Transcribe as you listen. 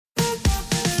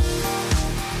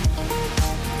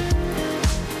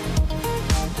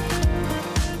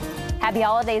Happy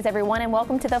holidays, everyone, and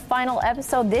welcome to the final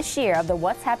episode this year of the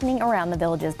What's Happening Around the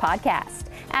Villages podcast.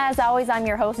 As always, I'm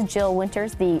your host, Jill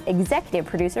Winters, the executive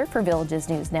producer for Villages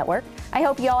News Network. I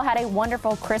hope you all had a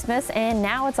wonderful Christmas, and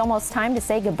now it's almost time to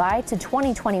say goodbye to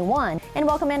 2021 and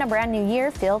welcome in a brand new year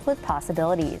filled with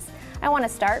possibilities. I want to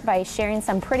start by sharing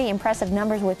some pretty impressive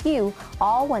numbers with you,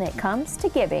 all when it comes to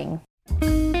giving.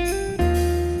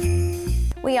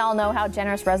 We all know how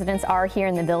generous residents are here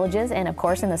in the Villages and, of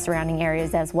course, in the surrounding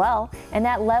areas as well, and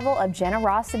that level of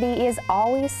generosity is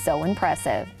always so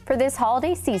impressive. For this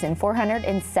holiday season,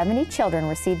 470 children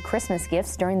received Christmas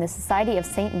gifts during the Society of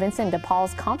St. Vincent de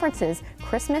Paul's Conference's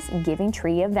Christmas Giving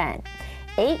Tree event.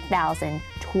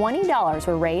 $8,020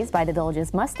 were raised by the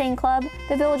Villages Mustang Club,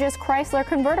 the Villages Chrysler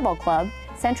Convertible Club,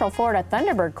 Central Florida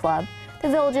Thunderbird Club, the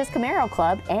Villages Camaro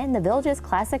Club, and the Villages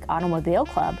Classic Automobile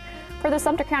Club for the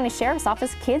Sumter County Sheriff's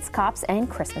Office Kids, Cops, and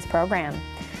Christmas program.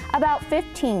 About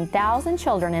 15,000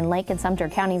 children in Lake and Sumter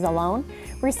counties alone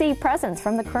received presents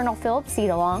from the Colonel Philip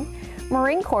Seed-Along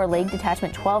Marine Corps League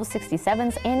Detachment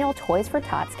 1267's annual Toys for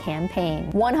Tots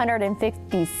campaign.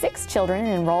 156 children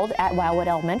enrolled at Wildwood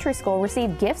Elementary School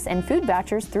received gifts and food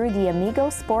vouchers through the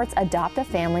Amigo Sports Adopt a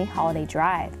Family Holiday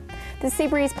Drive. The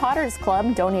Seabreeze Potters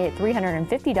Club donated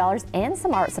 $350 and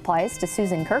some art supplies to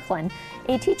Susan Kirkland,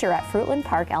 a teacher at Fruitland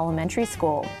Park Elementary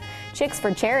School. Chicks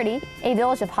for Charity, a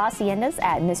village of haciendas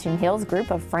at Mission Hills group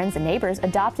of friends and neighbors,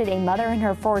 adopted a mother and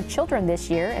her 4 children this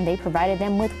year, and they provided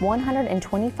them with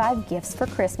 125 gifts for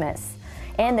Christmas.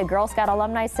 And the Girl Scout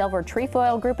Alumni Silver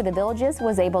Trefoil Group of the Villages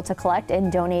was able to collect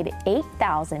and donate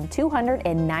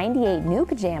 8,298 new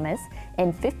pajamas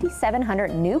and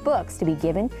 5,700 new books to be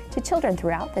given to children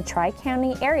throughout the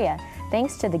Tri-County area,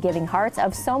 thanks to the giving hearts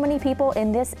of so many people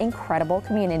in this incredible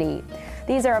community.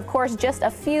 These are, of course, just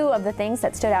a few of the things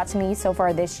that stood out to me so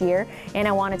far this year, and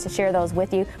I wanted to share those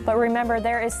with you. But remember,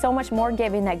 there is so much more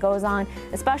giving that goes on,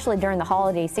 especially during the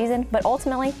holiday season, but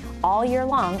ultimately all year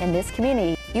long in this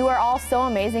community. You are all so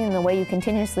amazing in the way you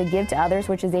continuously give to others,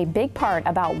 which is a big part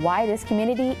about why this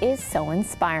community is so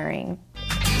inspiring.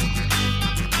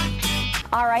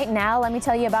 All right, now let me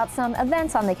tell you about some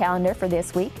events on the calendar for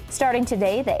this week. Starting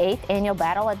today, the 8th annual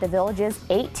Battle at the Villages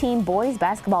 18 Boys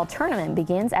Basketball Tournament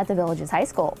begins at the Villages High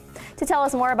School. To tell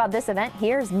us more about this event,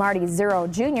 here's Marty Zero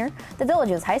Jr., the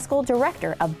Villages High School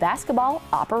Director of Basketball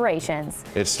Operations.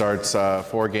 It starts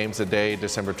 4 games a day,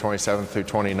 December 27th through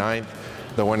 29th.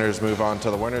 The winners move on to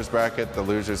the winners bracket. The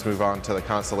losers move on to the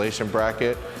consolation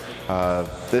bracket.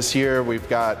 This year we've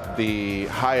got the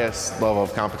highest level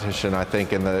of competition, I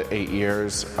think, in the 8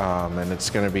 years, and it's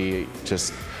going to be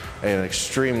just an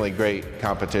extremely great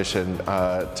competition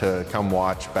to come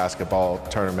watch basketball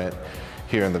tournament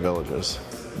here in the Villages.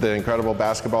 The incredible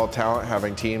basketball talent,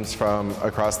 having teams from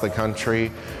across the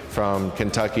country, from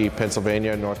Kentucky,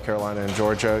 Pennsylvania, North Carolina, and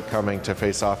Georgia, coming to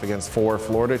face off against 4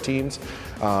 Florida teams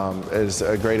is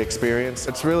a great experience.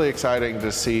 It's really exciting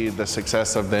to see the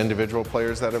success of the individual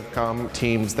players that have come.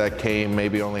 Teams that came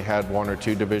maybe only had 1 or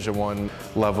 2 Division I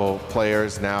level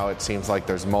players. Now it seems like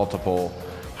there's multiple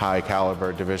high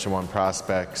caliber Division I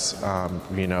prospects.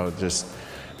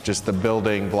 Just the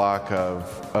building block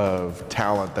of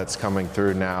talent that's coming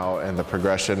through now, and the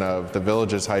progression of the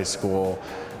Villages High School,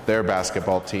 their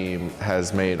basketball team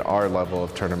has made our level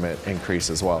of tournament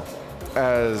increase as well.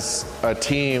 As a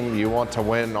team, you want to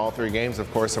win all 3 games,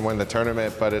 of course, and win the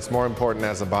tournament, but it's more important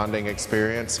as a bonding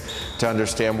experience to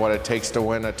understand what it takes to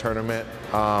win a tournament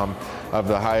of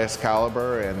the highest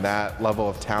caliber, and that level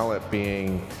of talent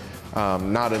being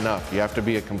not enough. You have to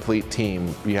be a complete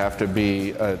team. You have to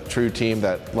be a true team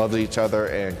that loves each other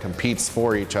and competes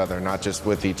for each other, not just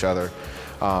with each other.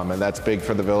 And that's big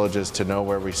for the Villages to know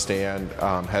where we stand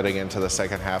heading into the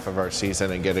second half of our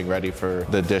season and getting ready for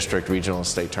the district, regional, and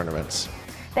state tournaments.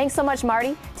 Thanks so much,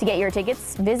 Marty. To get your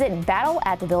tickets, visit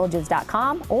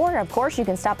battleatthevillages.com, or, of course, you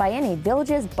can stop by any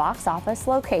Villages box office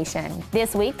location.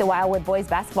 This week, the Wildwood boys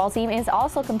basketball team is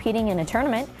also competing in a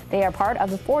tournament. They are part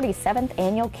of the 47th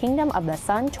Annual Kingdom of the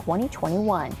Sun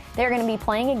 2021. They're going to be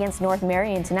playing against North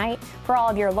Marion tonight. For all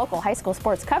of your local high school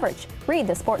sports coverage, read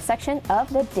the sports section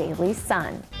of the Daily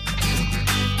Sun.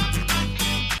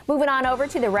 Moving on over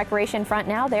to the recreation front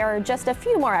now, there are just a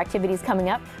few more activities coming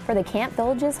up for the Camp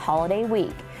Villages Holiday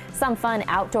Week. Some fun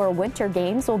outdoor winter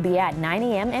games will be at 9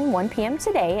 a.m. and 1 p.m.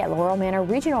 today at Laurel Manor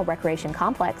Regional Recreation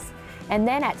Complex. And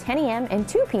then at 10 a.m. and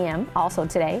 2 p.m. also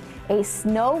today, a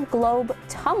snow globe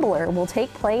tumbler will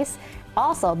take place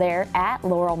also there at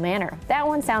Laurel Manor. That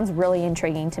one sounds really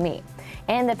intriguing to me.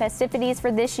 And the festivities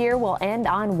for this year will end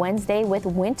on Wednesday with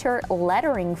winter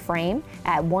lettering frame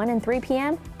at 1 and 3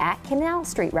 p.m. at Canal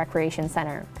Street Recreation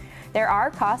Center. There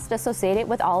are costs associated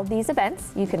with all of these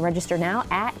events. You can register now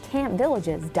at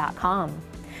campvillages.com.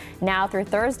 Now through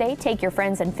Thursday, take your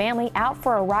friends and family out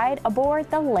for a ride aboard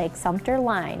the Lake Sumter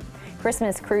Line.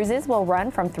 Christmas cruises will run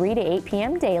from 3 to 8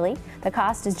 p.m. daily. The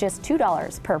cost is just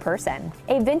 $2 per person.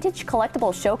 A vintage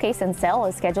collectible showcase and sale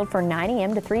is scheduled for 9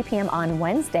 a.m. to 3 p.m. on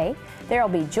Wednesday. There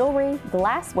will be jewelry,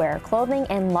 glassware, clothing,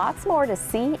 and lots more to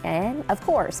see and, of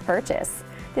course, purchase.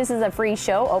 This is a free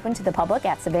show open to the public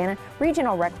at Savannah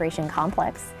Regional Recreation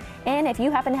Complex. And if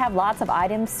you happen to have lots of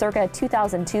items circa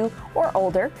 2002 or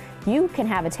older, you can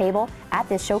have a table at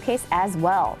this showcase as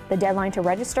well. The deadline to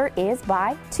register is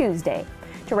by Tuesday.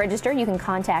 To register, you can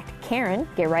contact Karen.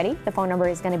 Get ready. The phone number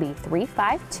is going to be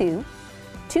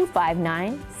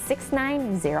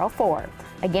 352-259-6904.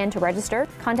 Again, to register,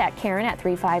 contact Karen at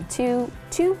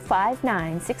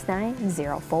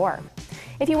 352-259-6904.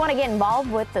 If you want to get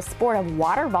involved with the sport of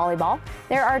water volleyball,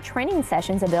 there are training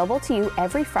sessions available to you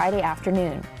every Friday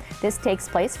afternoon. This takes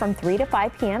place from 3 to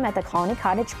 5 p.m. at the Colony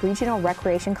Cottage Regional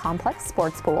Recreation Complex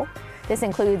Sports Pool. This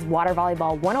includes water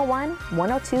volleyball 101,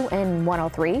 102, and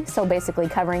 103, so basically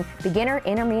covering beginner,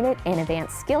 intermediate, and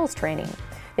advanced skills training.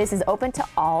 This is open to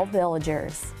all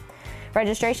villagers.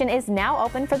 Registration is now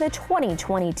open for the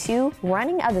 2022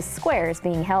 Running of the Squares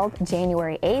being held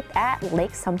January 8th at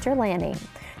Lake Sumter Landing.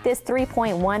 This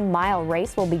 3.1-mile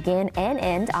race will begin and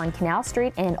end on Canal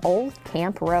Street and Old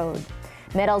Camp Road.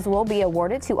 Medals will be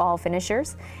awarded to all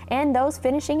finishers, and those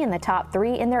finishing in the top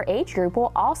 3 in their age group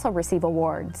will also receive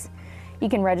awards. You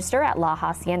can register at La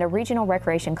Hacienda Regional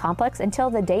Recreation Complex until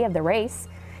the day of the race.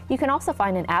 You can also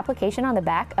find an application on the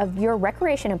back of your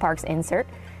Recreation and Parks insert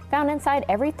found inside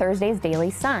every Thursday's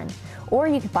Daily Sun, or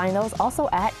you can find those also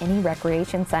at any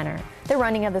recreation center. The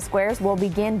Running of the Squares will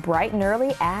begin bright and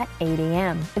early at 8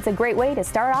 a.m. It's a great way to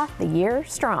start off the year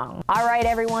strong. All right,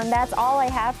 everyone, that's all I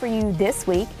have for you this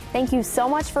week. Thank you so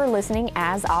much for listening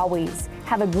as always.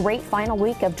 Have a great final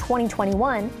week of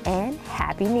 2021 and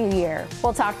Happy New Year.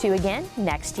 We'll talk to you again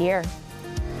next year.